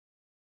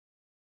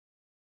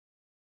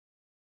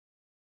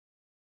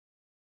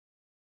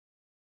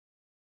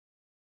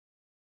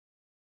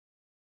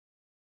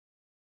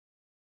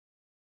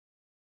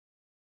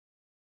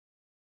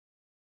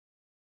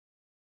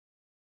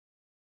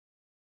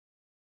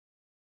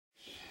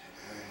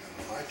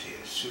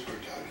super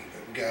doggy,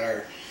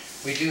 but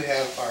we do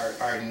have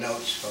our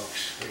notes,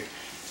 folks.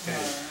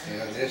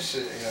 This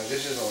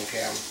is old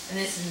Cam. And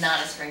this is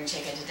not a spring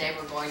chicken. Today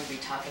we're going to be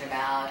talking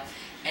about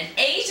an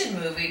Asian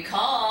movie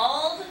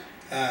called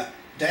Dai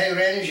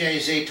Ren Jie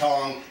Zi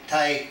Tong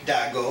Tai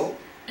Da Go.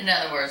 In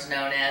other words,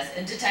 known as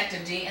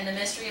Detective Dee and the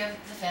Mystery of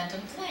the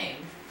Phantom Flame.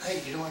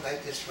 Hey, you know what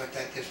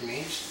this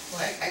means?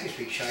 What? I can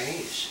speak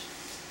Chinese.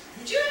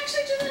 Did you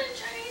actually do that in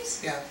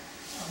Chinese? Yeah.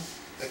 Oh.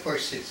 Of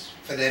course, it's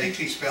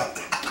phonetically spelled.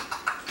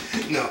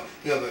 No,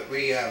 but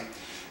we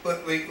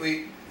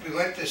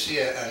went to see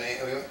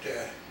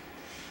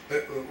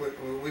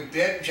we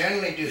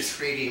generally do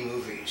 3D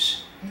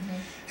movies,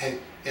 and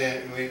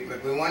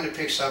we wanted to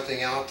pick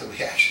something out that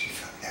we actually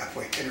found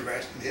halfway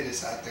interested in.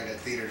 It's out there in the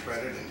theaters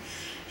rather than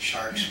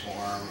Shark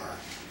Swarm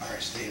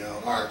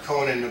or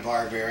Conan the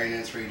Barbarian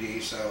in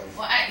 3D. So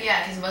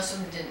yeah, because most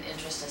of them didn't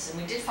interest us,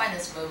 and we did find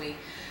this movie,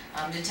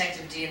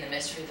 Detective Dee and the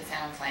Mystery of the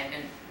Phantom Flame,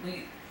 and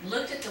we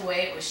looked at the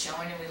way it was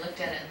showing, and we looked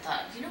at it and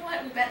thought, you know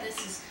what? We bet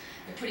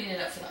they're putting it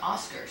up for the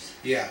Oscars.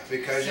 Yeah,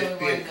 because so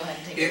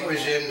it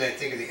was in, I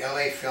think, the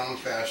LA Film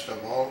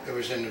Festival. It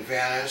was in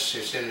Venice.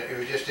 It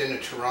was just in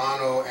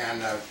Toronto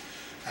and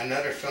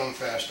another film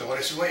festival.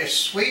 It's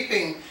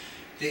sweeping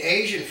the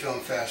Asian film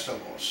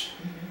festivals,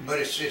 but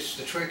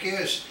the trick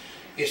is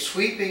it's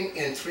sweeping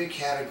in 3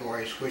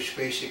 categories, which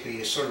basically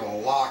is sort of a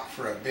lock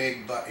for a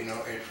big,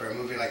 for a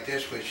movie like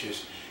this, which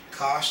is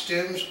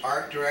costumes,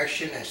 art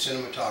direction, and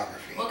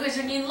cinematography. Well, because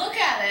when you look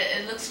at it,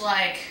 it looks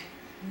like,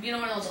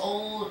 one of those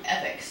old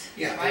epics,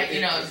 right?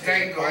 It's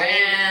very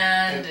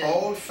grand. An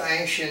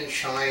old-fashioned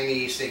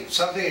Chinese thing.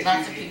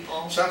 Lots of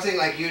people. Something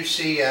like you'd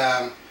see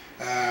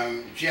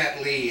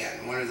Jet Li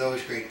and one of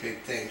those great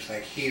big things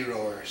like Hero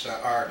or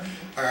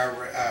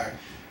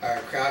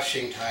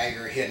Crouching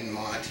Tiger, Hidden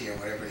Monty, or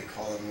whatever they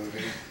call the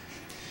movie.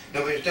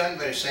 No, but it's done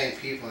by the same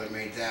people that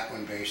made that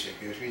one,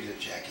 basically. It was really the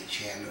Jackie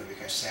Chan movie,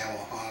 because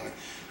Sammo Hung,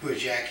 who was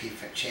Jackie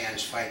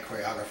Chan's fight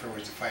choreographer,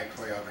 was the fight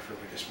choreographer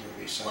for this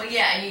movie. So. Well,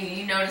 yeah, and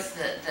you notice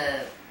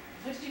the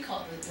what did you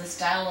call it? The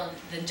style of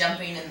the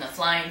jumping and the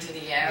flying through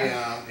the air.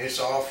 Yeah, it's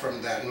all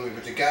from that movie.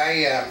 But the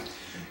guy,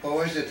 what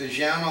was it? The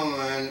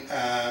gentleman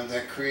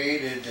that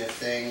created the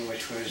thing,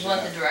 which was...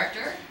 What, the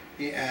director?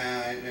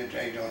 Yeah,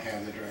 I don't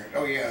have the director.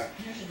 Oh yeah,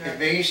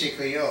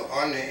 basically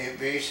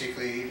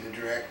the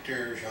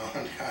director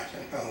Jean. I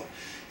don't know.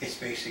 It's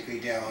basically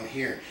down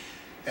here.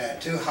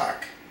 Tu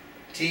Hak,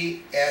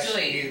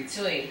 T-S-U.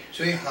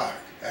 Tsui Hak.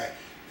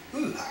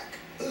 Hu Hak.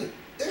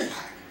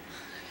 Hak.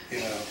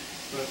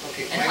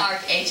 Okay. And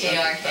Hark,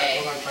 H-A-R-K.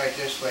 I'm gonna try it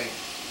this way.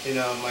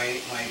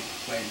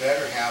 My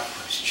better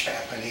half was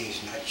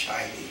Japanese, not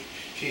Chinese.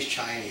 She's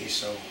Chinese,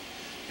 so.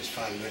 It's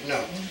fun, but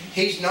no.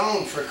 He's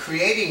known for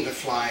creating the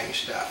flying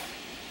stuff.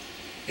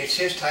 It's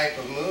his type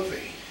of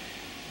movie.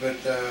 But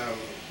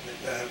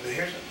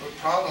here's the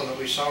problem that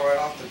we saw right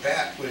off the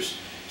bat was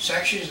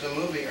sections of the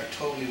movie are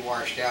totally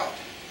washed out.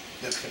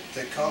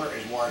 The color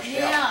is washed out.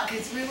 Yeah,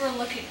 because we were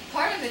looking,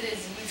 part of it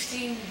is we've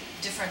seen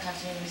different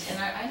types of movies, and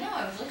I know,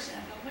 I was looking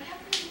at it, what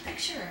happened to the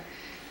picture?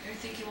 You're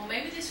thinking, well,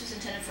 maybe this was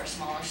intended for a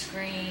smaller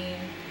screen.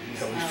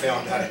 No, we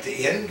found out at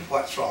the end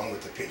what's wrong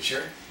with the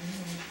picture.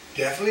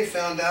 Definitely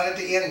found out at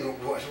the end.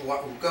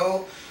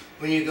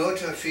 When you go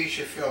to a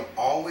feature film,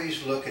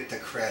 always look at the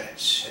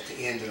credits at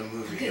the end of the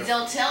movie. Because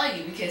they'll tell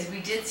you, because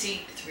we did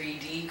see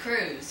 3D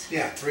Cruise.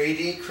 Yeah,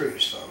 3D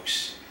Cruise,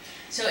 folks.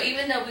 So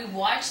even though we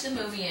watched the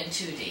movie in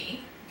 2D.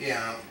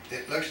 Yeah,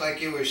 it looks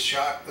like it was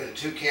shot with a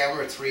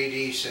 2-camera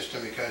 3D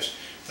system, because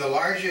the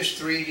largest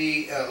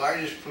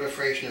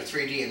proliferation of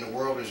 3D in the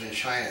world is in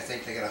China. I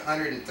think they got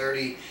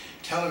 130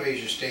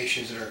 television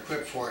stations that are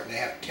equipped for it, and they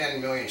have 10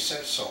 million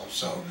sets sold.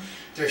 So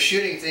they're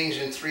shooting things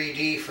in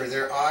 3D for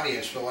their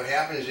audience. But what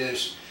happens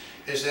is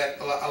that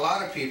a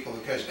lot of people,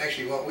 because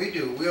actually what we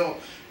do, we'll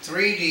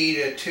 3D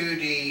to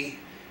 2D,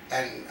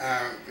 and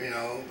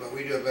but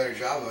we do a better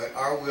job of it.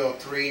 Our will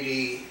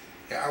 2D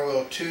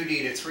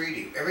to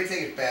 3D.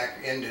 Everything is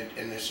back-ended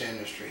in this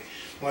industry.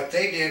 What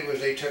they did was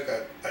they took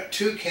a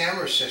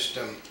 2-camera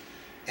system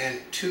and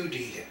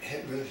 2D'd it.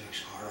 It really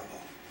looks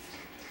horrible.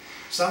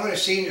 Some of the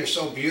scenes are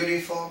so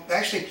beautiful.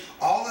 Actually,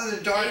 all of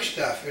the dark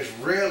stuff is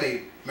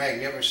really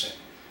magnificent.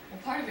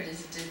 Well, part of it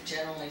is it did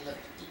generally look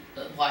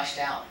washed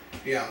out.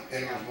 Yeah,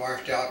 and it was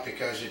washed out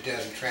because it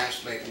doesn't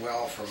translate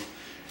well from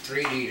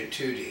 3D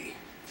to 2D.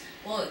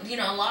 Well,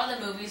 a lot of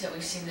the movies that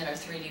we've seen that are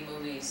 3D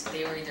movies,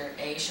 they were either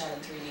A, shot in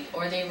 3D,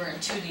 or they were in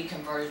 2D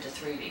converted to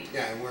 3D.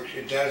 Yeah, it works.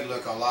 It does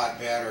look a lot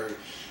better.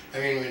 I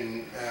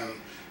mean,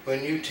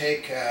 when you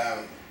take,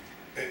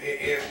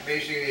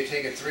 basically you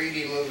take a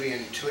 3D movie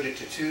and put it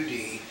to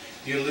 2D,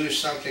 you lose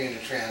something in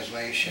the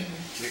translation.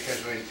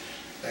 Because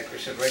like we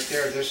said right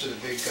there, this is a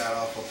big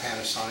god-awful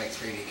Panasonic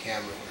 3D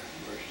camera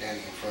we're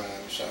standing in front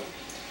of. So.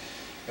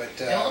 But,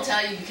 and we'll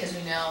tell you because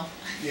we know.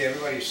 Yeah,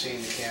 everybody's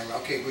seen the camera.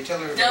 Okay, we tell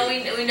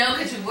everybody. No, we know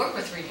because we work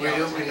with 3D.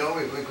 We know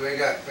we've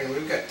got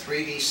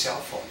 3D cell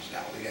phones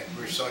now.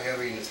 We're so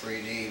heavy into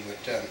 3D,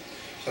 but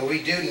so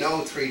we do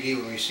know 3D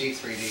when we see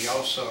 3D.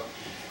 Also,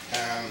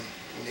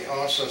 we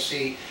also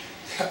see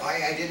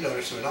I did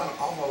notice there were not an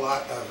awful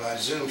lot of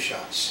zoom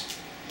shots,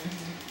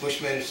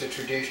 which meant it's a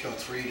traditional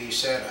 3D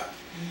setup.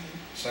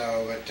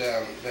 So,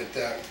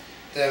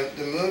 the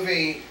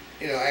movie,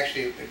 you know,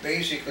 actually, it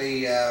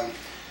basically,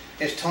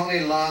 is Tony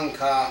Leung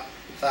Ka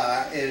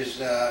is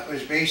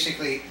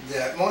basically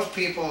most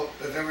people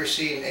who've ever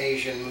seen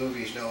Asian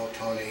movies know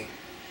Tony.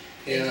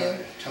 You know,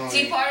 Tony.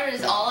 See, part of it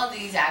is all of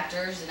these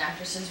actors and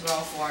actresses were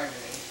all foreign to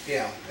me.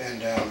 Yeah,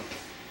 and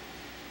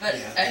but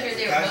yeah, I hear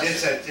they were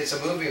it's a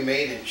movie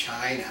made in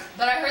China.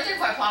 But I heard they're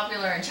quite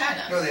popular in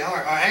China. No, they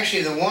are.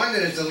 Actually, the one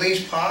that is the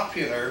least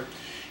popular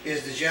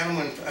is the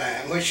gentleman,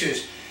 which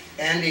is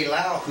Andy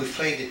Lau, who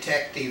played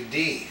Detective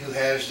D, who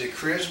has the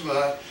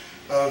charisma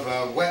of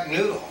a wet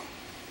noodle.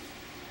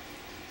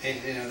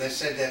 And you know, they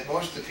said that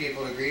most of the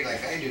people agree,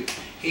 like I do.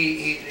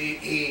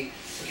 He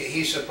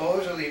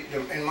supposedly,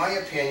 in my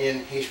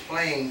opinion, he's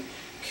playing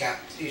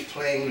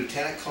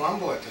Lieutenant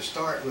Columbo at the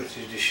start with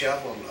his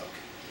disheveled look.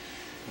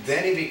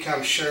 Then he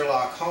becomes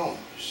Sherlock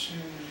Holmes.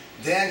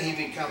 Then he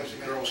becomes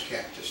the girl's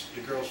cactus.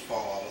 The girls fall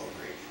all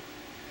over him.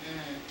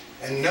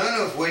 And none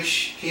of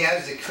which he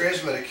has the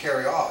charisma to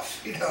carry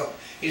off. You know,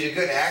 he's a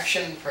good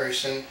action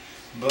person,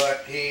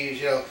 but he's,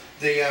 you know,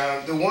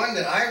 the one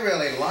that I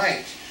really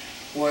liked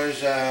was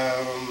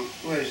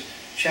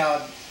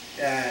Chow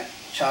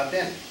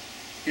Din,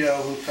 you know,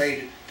 who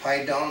played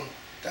Pai Dong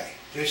Dai.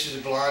 This is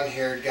a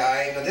blonde-haired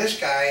guy. Now this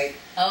guy.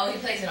 Oh, he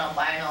plays an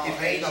albino. He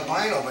plays an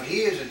albino, but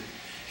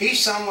he's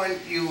someone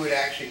you would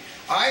actually.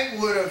 I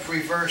would have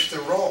reversed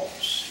the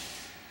roles.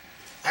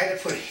 I'd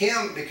have put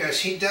him because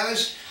he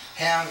does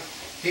have.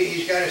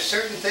 He's got a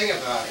certain thing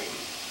about him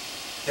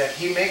that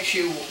he makes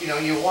you. You know,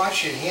 you're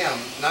watching him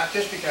not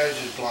just because of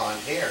his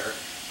blonde hair,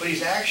 but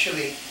he's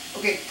actually.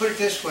 Okay, put it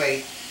this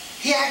way.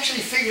 He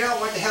actually figured out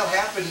what the hell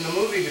happened in the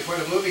movie before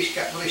the movie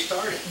got really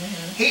started.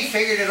 He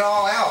figured it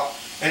all out.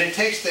 And it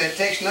takes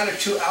another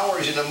 2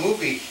 hours in the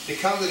movie to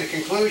come to the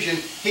conclusion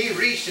he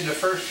reached in the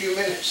first few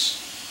minutes.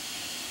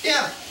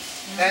 Yeah.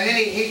 And then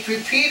he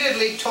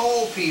repeatedly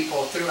told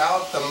people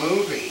throughout the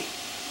movie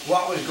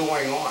what was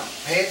going on.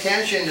 Pay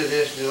attention to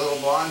this little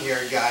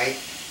blonde-haired guy,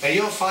 and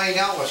you'll find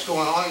out what's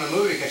going on in the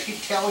movie because he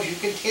tells you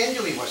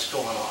continually what's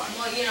going on.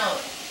 Well, you know,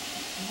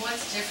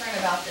 what's different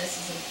about this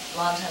is a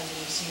lot of times when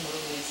you see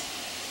movies,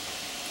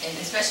 and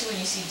especially when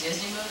you see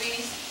Disney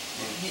movies,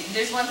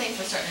 there's one thing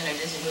for certain in a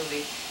Disney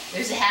movie.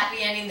 There's a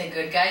happy ending, the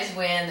good guys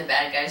win, the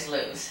bad guys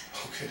lose.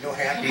 Okay, no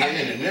happy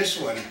ending in this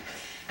one.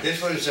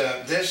 This is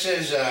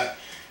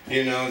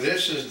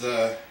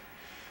the,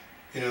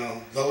 you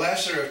know, the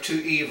lesser of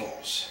two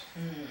evils.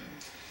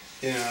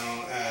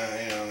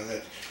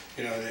 That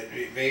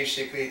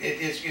basically,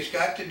 it's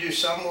got to do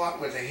somewhat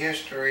with the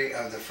history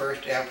of the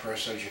first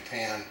empress of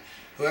Japan.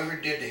 Whoever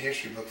did the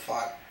history book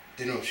thought,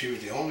 you know, she was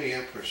the only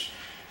empress.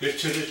 To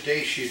this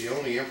day, she's the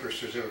only empress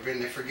there's ever been.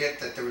 They forget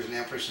that there was an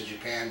empress of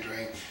Japan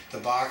during the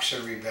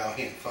Boxer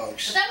Rebellion,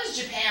 folks. But that was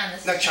Japan.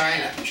 This is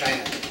China.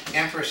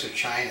 Empress of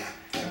China.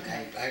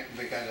 Okay.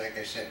 Because, like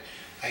I said,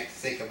 I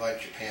think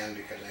about Japan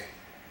because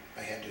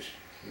I had this.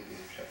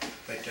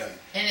 But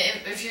and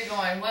if you're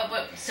going,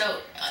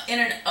 so in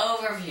an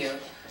overview,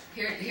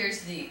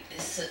 here's the,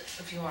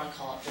 if you want to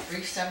call it, the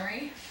brief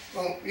summary.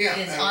 Well, yeah.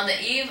 It's on the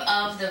eve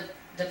of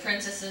the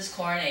princess's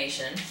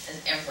coronation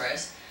as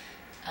empress.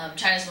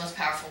 China's most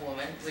powerful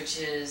woman, which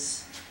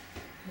is,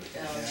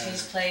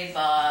 she's played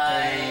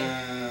by...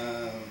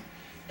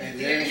 and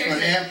there's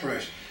an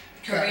empress.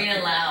 Karina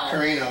Lau.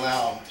 Karina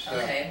Lau. So,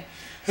 okay.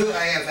 Who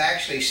I have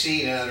actually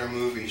seen in other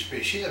movies,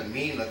 but she's a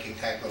mean-looking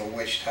type, little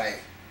witch type.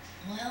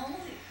 Well,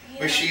 yeah.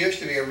 But she used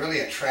to be a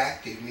really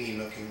attractive,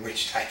 mean-looking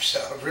witch type, so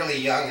really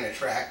young and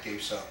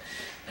attractive, so...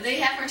 But they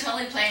have her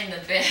totally playing the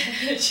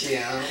bitch.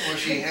 Yeah, well,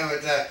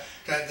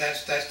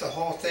 that's the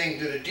whole thing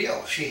to the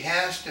deal. She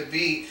has to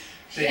be...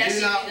 They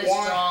do not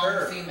want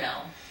her.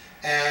 Female.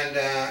 And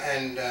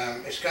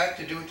it's got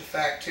to do with the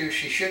fact too.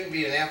 She shouldn't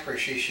be an empress.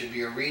 She should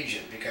be a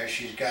regent because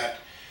she's got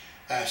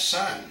a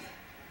son.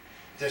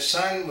 The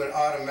son would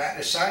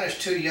The son is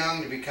too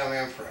young to become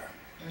emperor.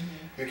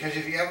 Because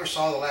if you ever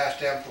saw The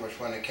Last Emperor,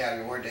 when the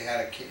Academy Award, they had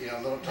a kid, you know,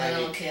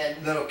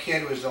 little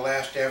kid was the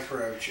last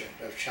emperor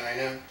of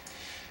China,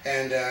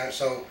 and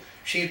so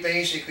she's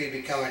basically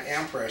become an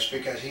empress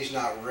because he's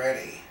not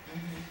ready.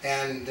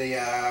 And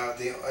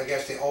I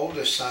guess the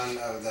oldest son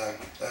of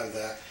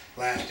the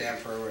last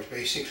emperor was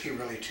basically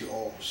really too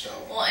old. So.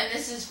 Well, and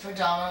this is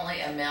predominantly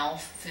a male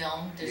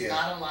film. There's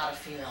not a lot of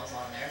females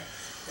on there.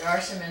 There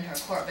are some in her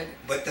court,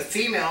 but the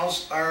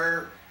females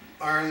are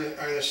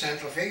the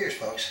central figures,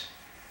 folks.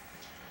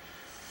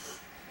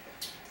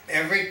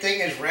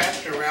 Everything is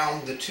wrapped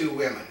around the two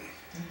women.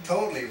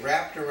 Totally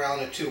wrapped around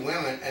the two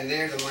women, and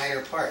they're the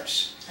minor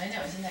parts. I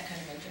know, isn't that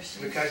kind of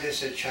interesting? Because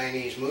it's a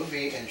Chinese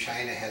movie, and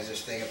China has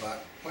this thing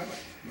about women.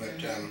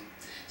 But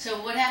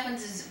so what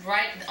happens is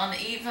right on the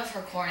eve of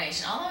her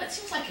coronation, although it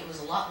seems like it was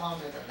a lot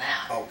longer than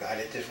that. Oh God,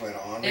 it just went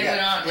on. We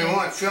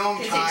want film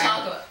time. They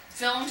talk about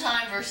film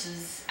time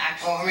versus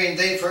action. Oh, I mean,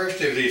 the eve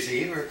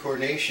of her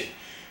coronation,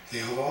 they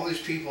have all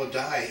these people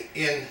die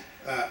in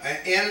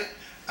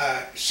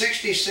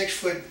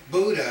 66-foot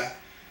Buddha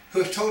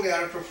who's totally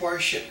out of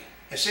proportion.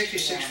 A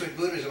 66-foot Yeah.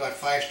 Buddha is about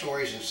 5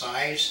 stories in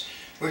size.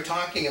 We're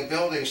talking a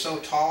building so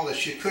tall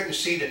that you couldn't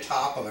see the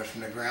top of it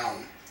from the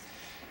ground.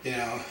 You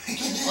know.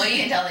 Well, you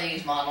can tell they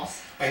use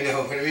models. I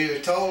know, but I mean, it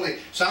was totally,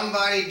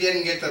 somebody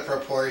didn't get the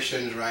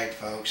proportions right,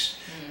 folks.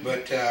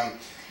 But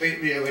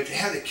you know, but they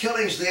have the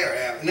killings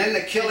there, and then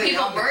the And killing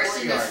people out in the burst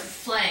into courtyard.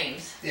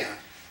 flames. Yeah,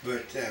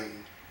 but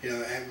you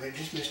know, but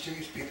just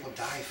mysterious people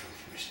die from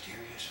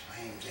mysterious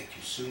flames. They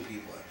consume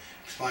people,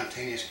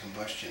 spontaneous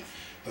combustion.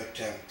 But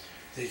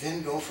they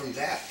then go from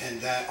that,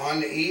 and on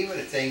the eve of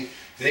the thing,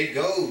 they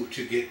go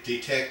to get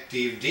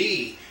Detective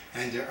D,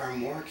 and there are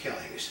more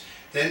killings.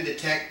 Then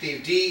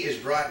Detective D is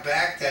brought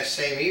back that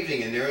same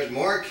evening, and there is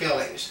more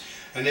killings.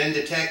 And then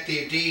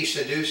Detective D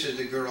seduces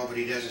the girl, but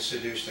he doesn't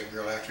seduce the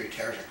girl after he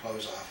tears her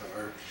clothes off of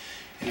her.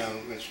 You know,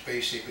 it's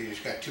basically,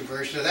 just got 2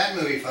 versions of that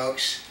movie,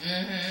 folks.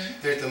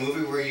 There's the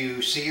movie where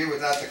you see her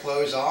without the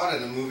clothes on,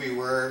 and the movie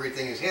where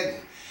everything is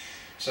hidden.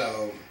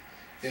 So,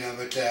 you know,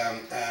 but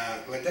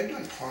they're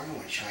doing porno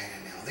in China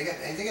now. They got a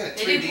 3D.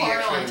 They do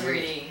porno in X-ray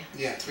 3D. movie.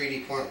 Yeah,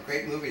 3D porno.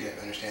 Great movie, I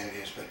understand it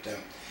is, but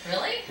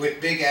Really?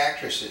 with big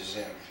actresses,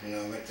 you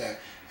know, but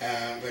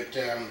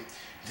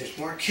there's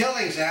more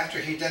killings after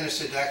he's done a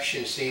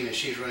seduction scene and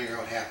she's running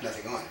around half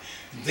nothing on.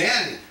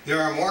 Then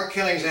there are more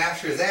killings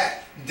after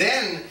that.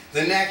 Then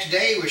the next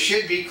day, which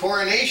should be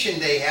Coronation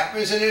Day,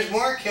 happens and there's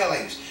more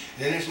killings.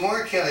 And then there's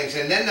more killings.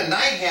 And then the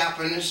night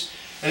happens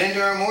and then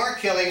there are more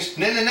killings.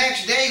 And then the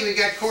next day we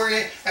got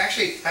coronation.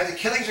 Actually, as the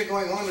killings are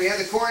going on, we have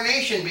the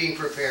coronation being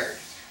prepared.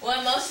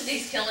 Well, most of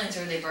these killings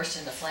are they burst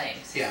into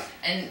flames. Yeah.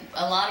 And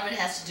a lot of it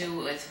has to do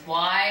with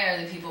why are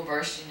the people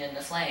bursting into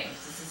flames.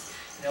 This is,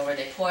 you know, were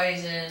they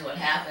poisoned? What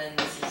happened?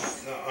 This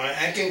is No,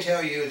 I can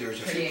tell you there's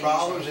a pretty few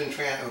problems in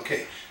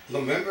okay,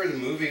 remember the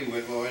movie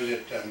with, what was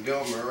it,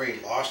 Bill Murray,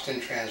 Lost in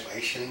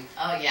Translation?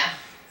 oh yeah.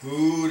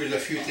 Ooh, there's a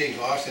few things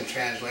lost in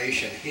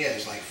translation.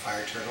 His, like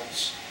fire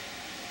turtles.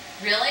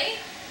 Really?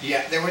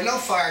 Yeah, there were no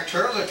fire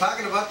turtles. They're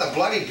talking about the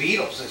bloody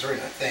beetles that are in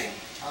the thing.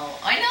 Oh,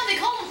 I know they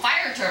call them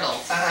fire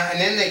turtles. And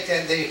then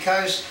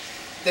because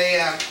they,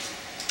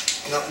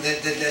 no,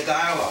 the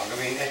dialogue. I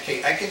mean,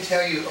 okay, I can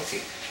tell you.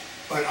 Okay,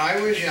 when I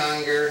was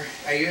younger,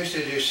 I used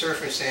to do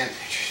surf and sand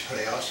pictures, but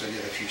I also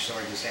did a few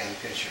sword and sand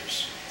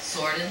pictures.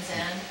 Sword and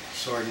sand.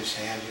 Sword and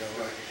sand, you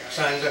know,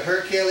 Sons of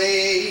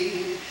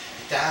Hercules.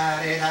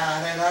 Sons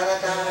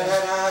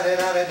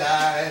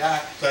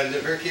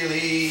of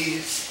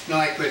Hercules. No,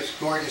 like with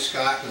Gordon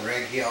Scott and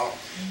Reg Hill.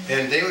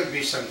 And they would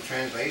be some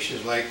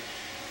translations like,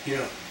 you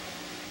know,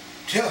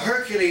 tell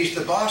Hercules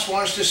the boss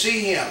wants to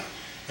see him.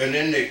 And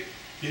then they,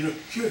 you know,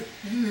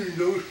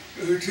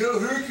 tell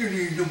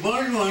Hercules the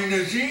boss wants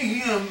to see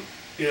him.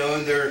 You know,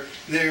 and they're,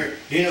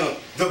 you know,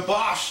 the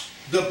boss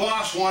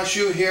wants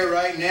you here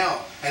right now.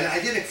 And I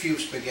did a few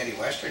spaghetti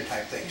western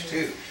type things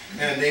too.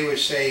 And they would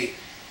say,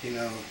 you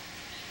know,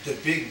 the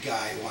big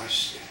guy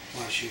wants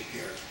you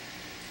here.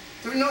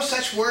 There were no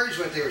such words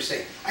what they were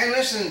saying. I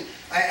listened,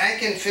 I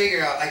can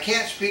figure out, I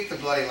can't speak the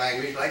bloody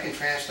language, but I can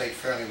translate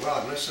fairly well.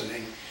 I'm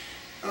listening.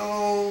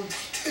 Oh,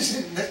 that's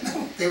not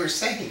what they were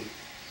saying.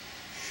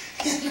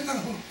 You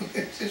know,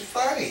 it's just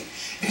funny.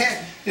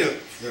 And, you know,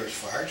 there's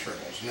fire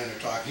turtles, and then they're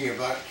talking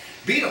about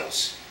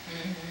beetles.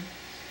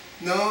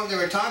 No, they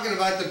were talking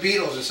about the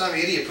beetles, and some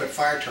idiot put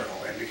fire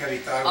turtle in because he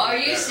thought it was Are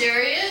you better.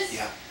 serious?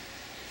 Yeah.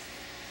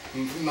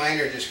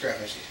 Minor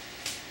discrepancies.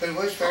 But it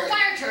was Well, fair.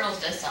 fire turtles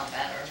does sound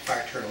better.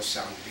 Fire turtles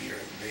sound better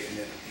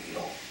than a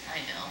beetle. I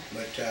know.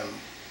 But,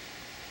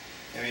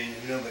 I mean,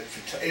 no, but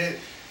They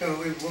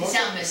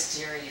sound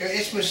mysterious.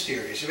 it's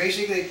mysterious.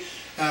 Basically,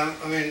 I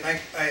mean, I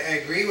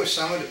agree with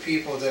some of the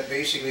people that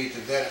basically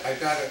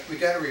we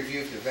got a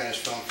review for the Venice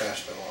Film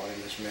Festival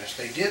in this mess.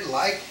 They did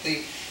like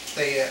they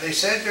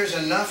said there's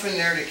enough in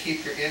there to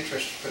keep your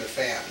interest for the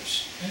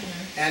fans,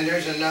 and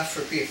there's enough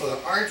for people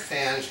that aren't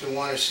fans to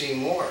want to see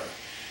more.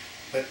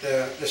 But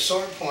the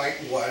sore point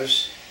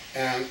was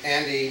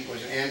Andy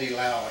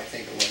Lau, I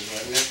think it was,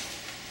 wasn't it?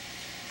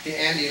 The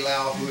Andy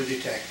Lau, who was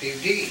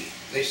Detective D.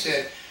 They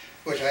said,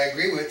 which I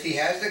agree with, he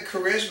has the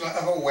charisma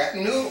of a wet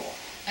noodle.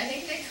 I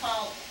think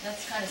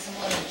that's kind of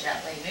similar to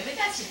Jet Li. Maybe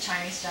that's a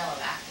Chinese style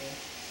of acting.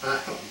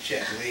 Oh,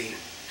 Jet Li.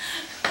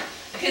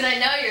 Because I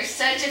know you're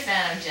such a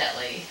fan of Jet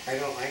Li. I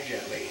don't like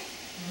Jet Li.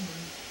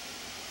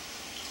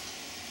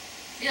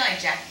 You like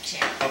Jackie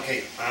Chan.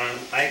 Okay,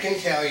 I can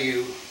tell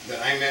you that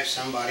I met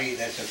somebody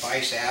that's a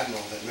vice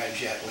admiral that met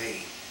Jet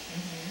Li.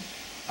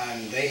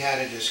 And they had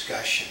a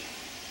discussion.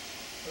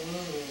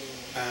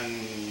 Ooh.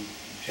 And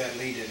Jet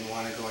Li didn't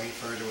want to go any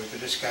further with the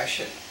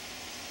discussion.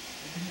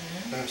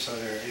 And so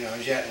there, you know,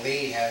 Jet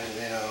Li has,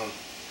 you know,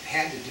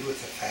 had to do with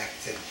the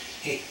fact that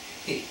he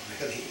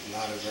really is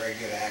not a very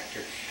good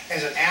actor.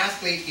 As an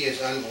athlete, he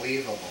is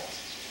unbelievable.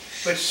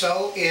 But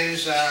so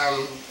is, you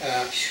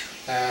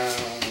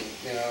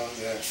know,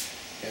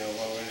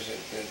 what was it?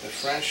 The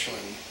Frenchman,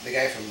 the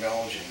guy from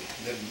Belgium,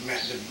 the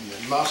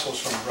muscles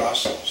from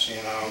Brussels,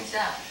 you know. Who's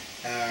that?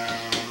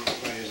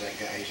 What is that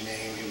guy's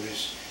name? He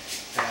was,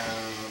 I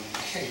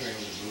can't remember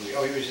the movie.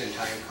 Oh, he was in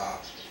Time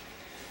Cop.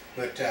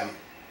 But,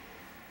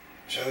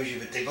 shows you,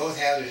 but they both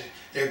have this,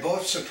 they're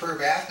both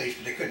superb athletes,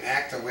 but they couldn't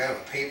act their way out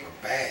of a paper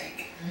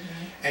bag.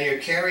 And you're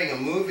carrying a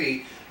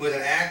movie with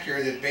an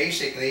actor that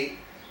basically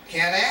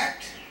can't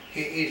act.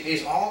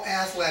 He's all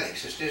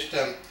athletics. It's just,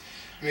 I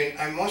mean,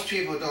 most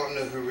people don't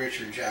know who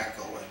Richard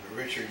Jackal was, but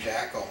Richard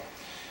Jackal,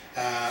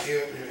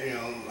 you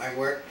know, I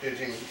worked with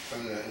him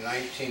from the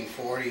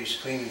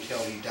 1940s clean until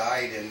he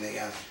died in the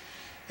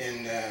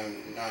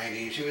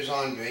 90s. He was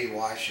on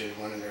Baywatch as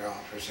one of their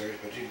officers,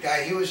 but the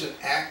guy, he was an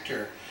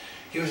actor.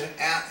 He was an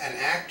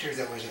actor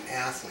that was an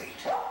athlete.